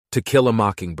To Kill a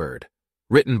Mockingbird,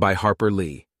 written by Harper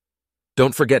Lee.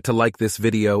 Don't forget to like this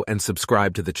video and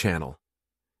subscribe to the channel.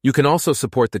 You can also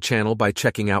support the channel by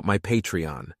checking out my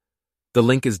Patreon. The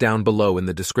link is down below in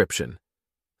the description.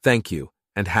 Thank you,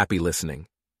 and happy listening.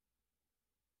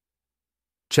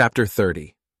 Chapter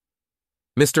 30.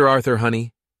 Mr. Arthur,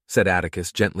 honey, said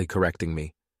Atticus, gently correcting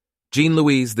me. Jean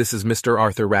Louise, this is Mr.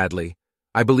 Arthur Radley.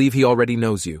 I believe he already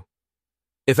knows you.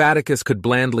 If Atticus could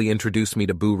blandly introduce me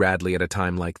to Boo Radley at a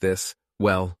time like this,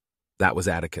 well, that was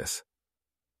Atticus.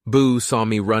 Boo saw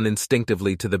me run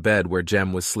instinctively to the bed where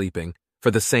Jem was sleeping,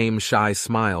 for the same shy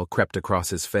smile crept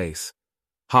across his face.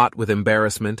 Hot with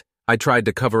embarrassment, I tried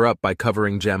to cover up by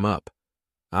covering Jem up.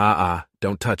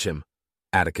 Don't touch him,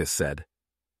 Atticus said.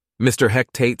 Mr.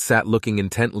 Heck Tate sat looking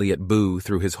intently at Boo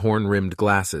through his horn-rimmed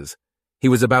glasses. He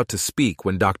was about to speak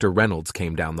when Dr. Reynolds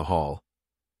came down the hall.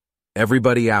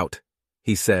 Everybody out,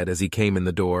 he said as he came in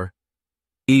the door.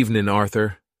 Evenin',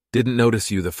 Arthur. Didn't notice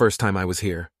you the first time I was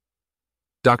here.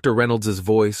 Dr. Reynolds's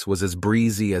voice was as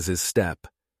breezy as his step,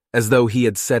 as though he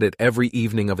had said it every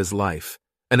evening of his life,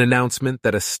 an announcement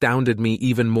that astounded me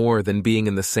even more than being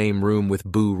in the same room with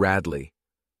Boo Radley.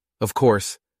 Of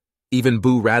course, even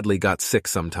Boo Radley got sick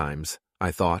sometimes,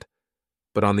 I thought,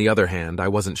 but on the other hand, I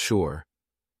wasn't sure.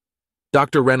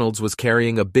 Dr. Reynolds was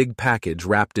carrying a big package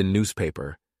wrapped in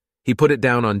newspaper. He put it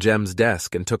down on Jem's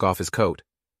desk and took off his coat.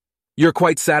 You're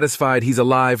quite satisfied he's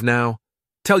alive now?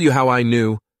 Tell you how I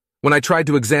knew. When I tried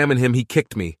to examine him, he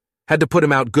kicked me. Had to put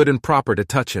him out good and proper to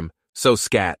touch him. So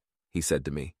scat, he said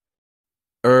to me.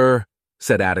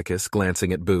 Said Atticus,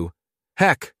 glancing at Boo.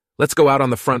 Heck, let's go out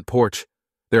on the front porch.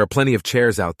 There are plenty of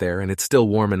chairs out there, and it's still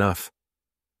warm enough.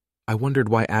 I wondered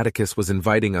why Atticus was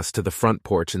inviting us to the front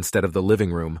porch instead of the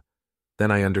living room. Then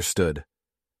I understood.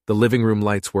 The living room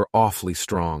lights were awfully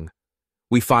strong.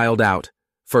 We filed out.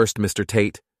 First Mr.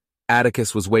 Tate.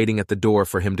 Atticus was waiting at the door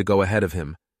for him to go ahead of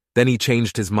him. Then he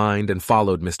changed his mind and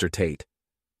followed Mr. Tate.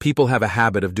 People have a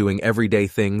habit of doing everyday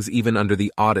things even under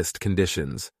the oddest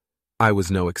conditions. I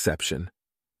was no exception.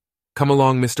 Come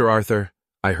along, Mr. Arthur,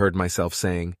 I heard myself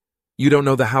saying. You don't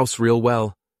know the house real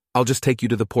well. I'll just take you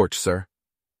to the porch, sir.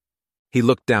 He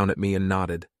looked down at me and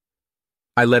nodded.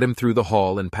 I led him through the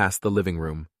hall and past the living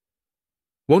room.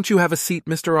 Won't you have a seat,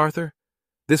 Mr. Arthur?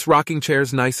 This rocking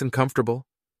chair's nice and comfortable.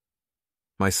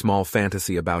 My small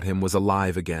fantasy about him was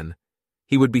alive again.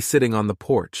 He would be sitting on the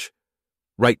porch.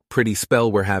 Right pretty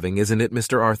spell we're having, isn't it,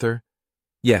 Mr. Arthur?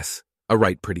 Yes, a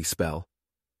right pretty spell.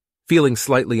 Feeling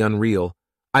slightly unreal,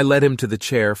 I led him to the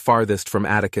chair farthest from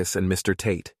Atticus and Mr.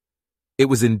 Tate. It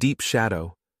was in deep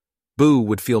shadow. Boo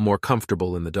would feel more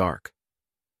comfortable in the dark.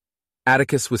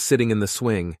 Atticus was sitting in the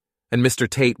swing, and Mr.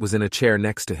 Tate was in a chair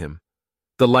next to him.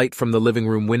 The light from the living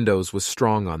room windows was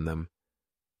strong on them.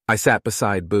 I sat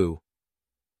beside Boo.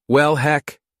 Well,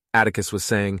 heck, Atticus was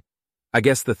saying. I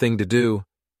guess the thing to do.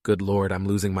 Good Lord, I'm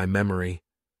losing my memory.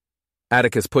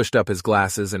 Atticus pushed up his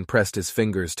glasses and pressed his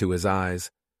fingers to his eyes.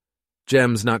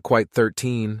 Jem's not quite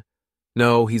 13.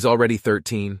 No, he's already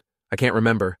 13. I can't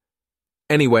remember.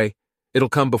 Anyway, it'll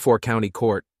come before county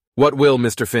court. What will,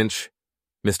 Mr. Finch?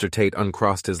 Mr. Tate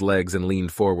uncrossed his legs and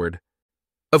leaned forward.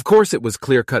 Of course it was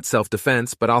clear-cut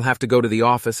self-defense, but I'll have to go to the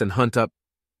office and hunt up...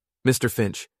 Mr.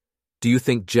 Finch, do you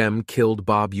think Jem killed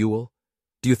Bob Ewell?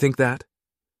 Do you think that?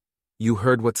 You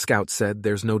heard what Scout said,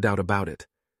 there's no doubt about it.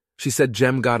 She said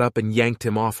Jem got up and yanked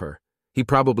him off her. He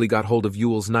probably got hold of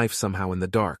Ewell's knife somehow in the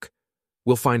dark.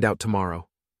 We'll find out tomorrow.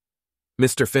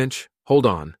 Mr. Finch, hold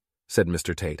on, said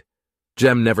Mr. Tate.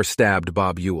 Jem never stabbed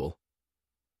Bob Ewell.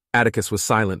 Atticus was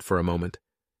silent for a moment.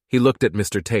 He looked at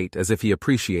Mr. Tate as if he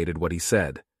appreciated what he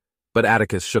said. But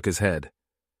Atticus shook his head.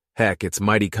 Heck, it's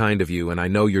mighty kind of you, and I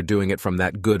know you're doing it from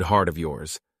that good heart of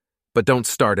yours. But don't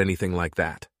start anything like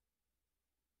that.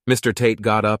 Mr. Tate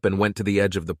got up and went to the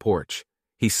edge of the porch.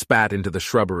 He spat into the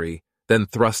shrubbery, then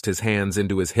thrust his hands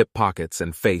into his hip pockets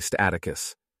and faced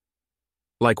Atticus.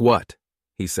 Like what?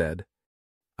 He said.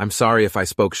 I'm sorry if I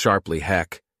spoke sharply,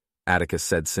 heck, Atticus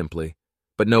said simply.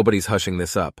 But nobody's hushing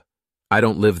this up. I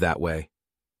don't live that way.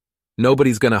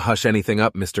 Nobody's gonna hush anything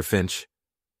up, Mr. Finch.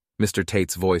 Mr.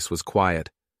 Tate's voice was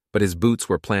quiet, but his boots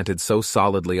were planted so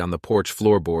solidly on the porch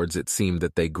floorboards it seemed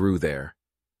that they grew there.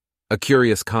 A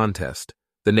curious contest,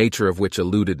 the nature of which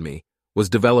eluded me, was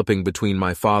developing between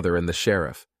my father and the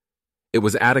sheriff. It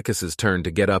was Atticus's turn to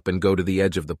get up and go to the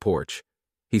edge of the porch.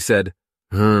 He said,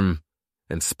 and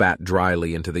spat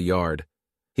dryly into the yard.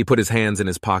 He put his hands in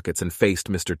his pockets and faced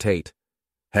Mr. Tate.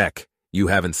 Heck, you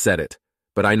haven't said it,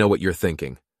 but I know what you're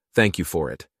thinking. Thank you for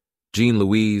it. Jean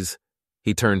Louise,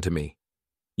 he turned to me.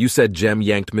 You said Jem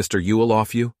yanked Mr. Ewell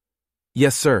off you?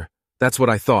 Yes, sir. That's what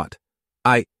I thought.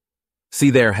 See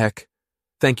there, Heck.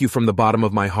 Thank you from the bottom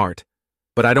of my heart.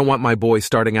 But I don't want my boy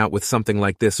starting out with something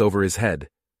like this over his head.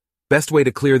 Best way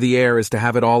to clear the air is to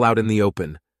have it all out in the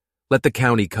open. Let the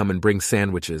county come and bring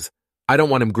sandwiches. I don't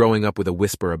want him growing up with a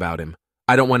whisper about him.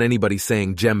 I don't want anybody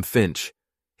saying Jem Finch.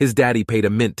 His daddy paid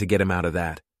a mint to get him out of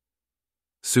that.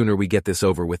 Sooner we get this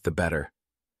over with, the better.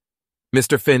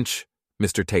 Mr. Finch,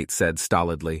 Mr. Tate said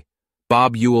stolidly.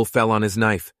 Bob Ewell fell on his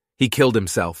knife. He killed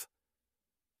himself.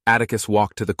 Atticus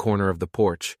walked to the corner of the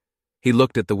porch. He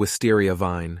looked at the wisteria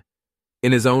vine.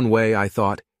 In his own way, I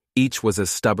thought, each was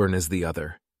as stubborn as the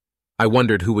other. I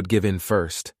wondered who would give in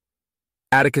first.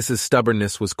 Atticus's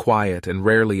stubbornness was quiet and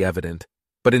rarely evident,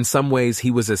 but in some ways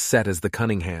he was as set as the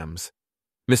Cunninghams.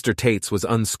 Mr. Tate's was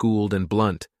unschooled and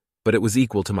blunt, but it was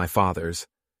equal to my father's.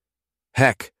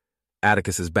 Heck,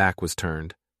 Atticus's back was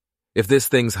turned. If this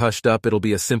thing's hushed up, it'll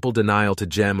be a simple denial to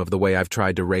Jem of the way I've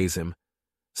tried to raise him.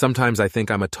 Sometimes I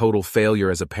think I'm a total failure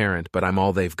as a parent, but I'm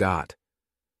all they've got.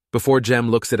 Before Jem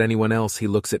looks at anyone else, he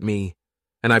looks at me,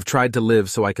 and I've tried to live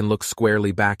so I can look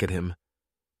squarely back at him.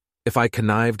 If I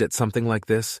connived at something like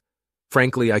this,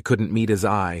 frankly, I couldn't meet his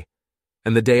eye,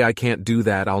 and the day I can't do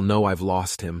that, I'll know I've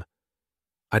lost him.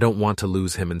 I don't want to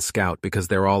lose him and Scout because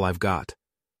they're all I've got.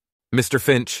 Mr.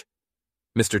 Finch.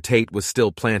 Mr. Tate was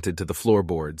still planted to the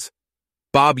floorboards.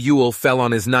 Bob Ewell fell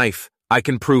on his knife. I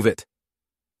can prove it.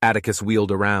 Atticus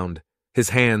wheeled around, his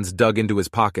hands dug into his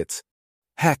pockets.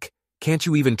 Heck, can't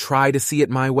you even try to see it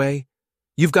my way?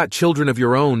 You've got children of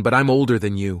your own, but I'm older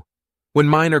than you. When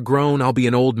mine are grown, I'll be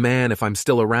an old man if I'm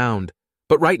still around.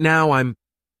 But right now,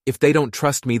 if they don't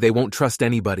trust me, they won't trust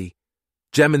anybody.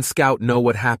 Jem and Scout know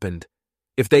what happened.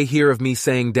 If they hear of me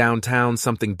saying downtown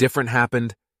something different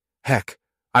happened, heck,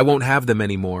 I won't have them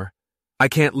anymore. I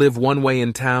can't live one way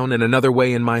in town and another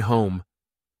way in my home.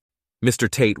 Mr.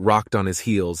 Tate rocked on his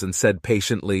heels and said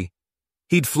patiently,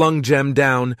 He'd flung Jem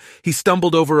down. He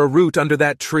stumbled over a root under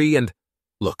that tree and...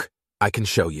 Look, I can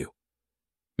show you.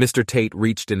 Mr. Tate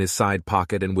reached in his side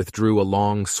pocket and withdrew a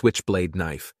long switchblade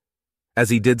knife.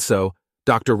 As he did so,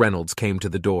 Dr. Reynolds came to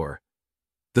the door.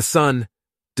 The son,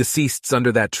 deceased's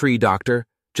under that tree, doctor,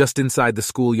 just inside the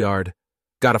schoolyard.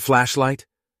 Got a flashlight?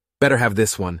 Better have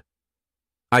this one.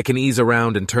 I can ease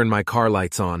around and turn my car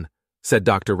lights on, said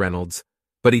Dr. Reynolds,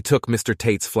 but he took Mr.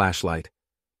 Tate's flashlight.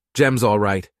 Jem's all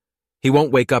right. He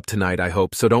won't wake up tonight, I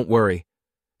hope, so don't worry.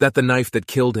 That the knife that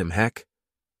killed him, heck?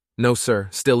 No, sir,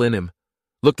 still in him.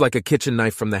 Looked like a kitchen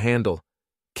knife from the handle.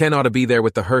 Ken ought to be there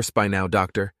with the hearse by now,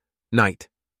 doctor. Night.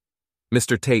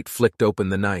 Mr. Tate flicked open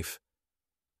the knife.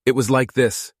 It was like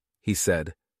this, he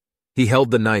said. He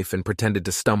held the knife and pretended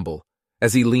to stumble.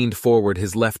 As he leaned forward,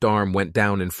 his left arm went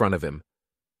down in front of him.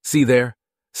 See there?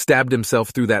 Stabbed himself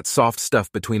through that soft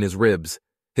stuff between his ribs.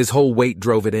 His whole weight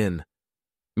drove it in.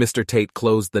 Mr. Tate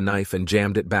closed the knife and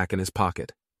jammed it back in his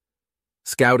pocket.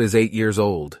 Scout is 8 years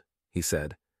old, he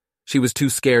said. She was too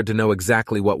scared to know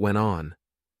exactly what went on.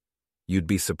 You'd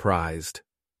be surprised,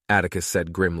 Atticus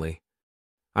said grimly.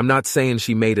 I'm not saying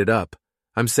she made it up.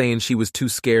 I'm saying she was too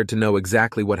scared to know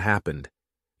exactly what happened.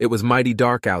 It was mighty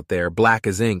dark out there, black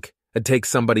as ink. It'd take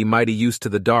somebody mighty used to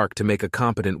the dark to make a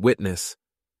competent witness.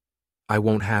 I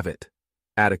won't have it,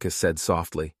 Atticus said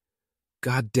softly.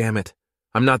 God damn it.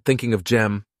 I'm not thinking of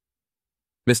Jem.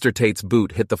 Mr. Tate's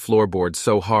boot hit the floorboard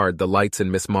so hard the lights in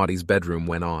Miss Maudie's bedroom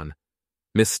went on.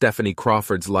 Miss Stephanie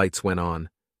Crawford's lights went on.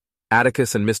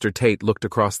 Atticus and Mr. Tate looked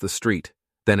across the street,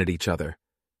 then at each other.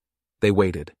 They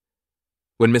waited.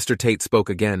 When Mr. Tate spoke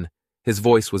again, his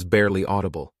voice was barely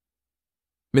audible.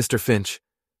 Mr. Finch,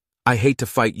 I hate to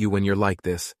fight you when you're like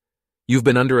this. You've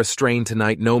been under a strain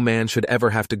tonight no man should ever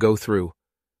have to go through.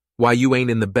 Why you ain't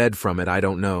in the bed from it, I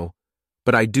don't know.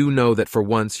 But I do know that for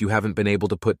once you haven't been able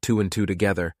to put 2 and 2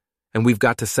 together, and we've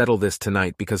got to settle this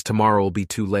tonight because tomorrow will be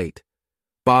too late.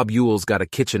 Bob Ewell's got a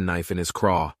kitchen knife in his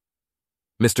craw.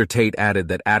 Mr. Tate added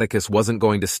that Atticus wasn't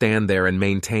going to stand there and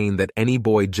maintain that any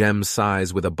boy Jem's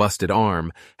size with a busted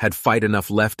arm had fight enough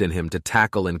left in him to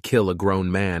tackle and kill a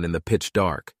grown man in the pitch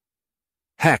dark.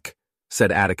 Heck,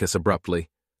 said Atticus abruptly.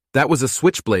 That was a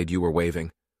switchblade you were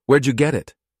waving. Where'd you get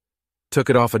it? Took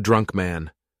it off a drunk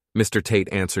man, Mr.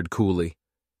 Tate answered coolly.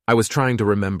 I was trying to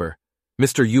remember.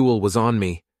 Mr. Ewell was on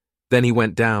me. Then he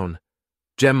went down.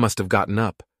 Jem must have gotten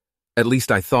up. At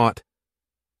least I thought.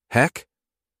 Heck?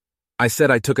 I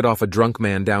said I took it off a drunk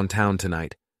man downtown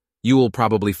tonight. Ewell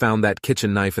probably found that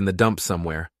kitchen knife in the dump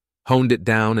somewhere, honed it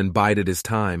down and bided his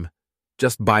time.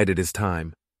 Just bided his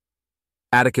time.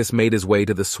 Atticus made his way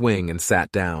to the swing and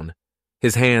sat down.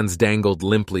 His hands dangled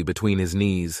limply between his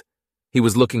knees. He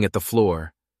was looking at the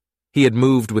floor. He had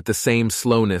moved with the same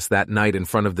slowness that night in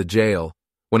front of the jail,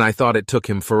 when I thought it took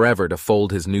him forever to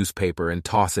fold his newspaper and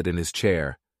toss it in his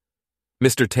chair.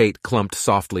 Mr. Tate clumped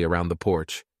softly around the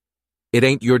porch. It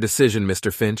ain't your decision,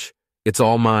 Mr. Finch. It's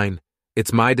all mine.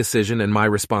 It's my decision and my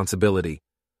responsibility.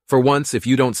 For once, if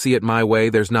you don't see it my way,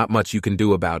 there's not much you can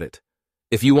do about it.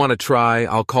 If you want to try,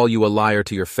 I'll call you a liar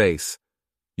to your face.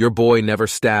 Your boy never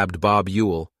stabbed Bob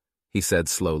Ewell, he said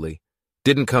slowly.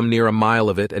 Didn't come near a mile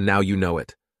of it, and now you know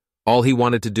it. All he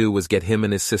wanted to do was get him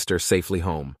and his sister safely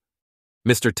home.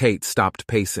 Mr. Tate stopped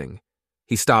pacing.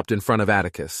 He stopped in front of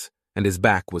Atticus, and his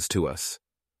back was to us.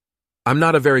 I'm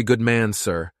not a very good man,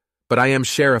 sir, but I am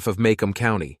sheriff of Macomb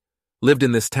County. Lived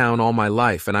in this town all my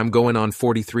life, and I'm going on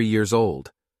 43 years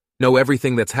old. Know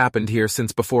everything that's happened here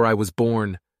since before I was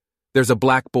born. There's a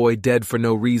black boy dead for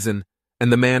no reason,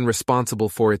 and the man responsible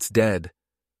for it's dead.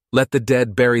 Let the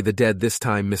dead bury the dead this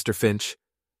time, Mr. Finch.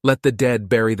 Let the dead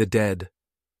bury the dead.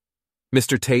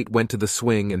 Mr. Tate went to the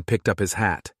swing and picked up his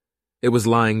hat. It was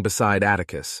lying beside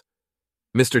Atticus.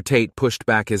 Mr. Tate pushed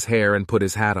back his hair and put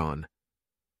his hat on.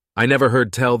 I never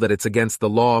heard tell that it's against the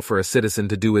law for a citizen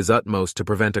to do his utmost to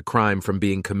prevent a crime from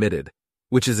being committed,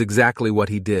 which is exactly what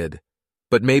he did.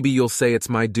 But maybe you'll say it's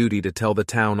my duty to tell the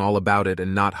town all about it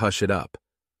and not hush it up.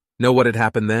 Know what had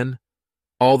happened then?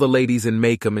 All the ladies in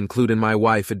Macomb, including my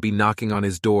wife, would be knocking on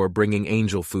his door bringing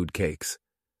angel food cakes.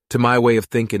 To my way of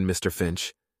thinking, Mr.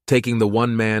 Finch, taking the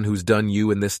one man who's done you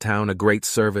in this town a great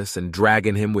service and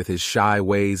dragging him with his shy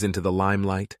ways into the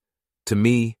limelight, to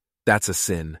me, that's a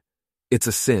sin. It's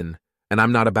a sin, and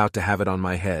I'm not about to have it on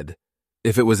my head.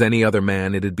 If it was any other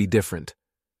man, it'd be different.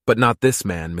 But not this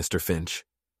man, Mr. Finch.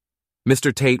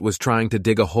 Mr. Tate was trying to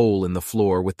dig a hole in the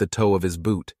floor with the toe of his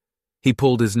boot. He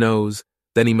pulled his nose,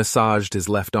 then he massaged his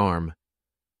left arm.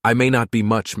 I may not be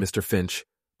much, Mr. Finch,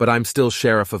 but I'm still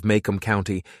sheriff of Macomb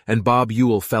County, and Bob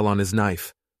Ewell fell on his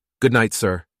knife. Good night,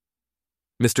 sir.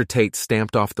 Mr. Tate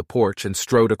stamped off the porch and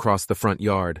strode across the front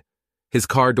yard. His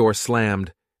car door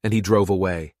slammed, and he drove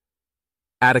away.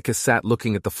 Atticus sat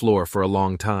looking at the floor for a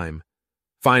long time.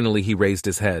 Finally, he raised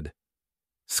his head.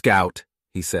 Scout,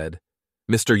 he said,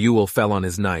 Mr. Ewell fell on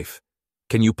his knife.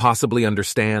 Can you possibly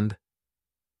understand?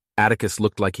 Atticus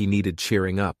looked like he needed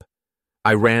cheering up.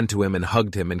 I ran to him and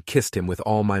hugged him and kissed him with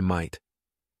all my might.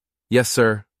 Yes,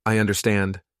 sir, I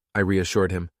understand, I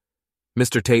reassured him.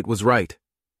 Mr. Tate was right.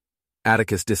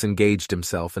 Atticus disengaged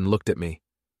himself and looked at me.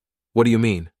 What do you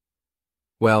mean?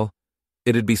 Well,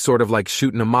 it'd be sort of like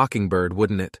shooting a mockingbird,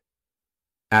 wouldn't it?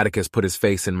 Atticus put his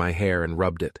face in my hair and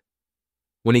rubbed it.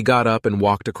 When he got up and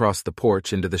walked across the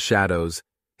porch into the shadows,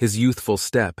 his youthful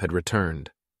step had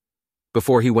returned.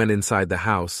 Before he went inside the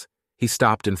house, he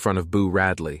stopped in front of Boo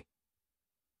Radley.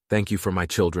 Thank you for my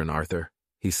children, Arthur,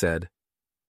 he said.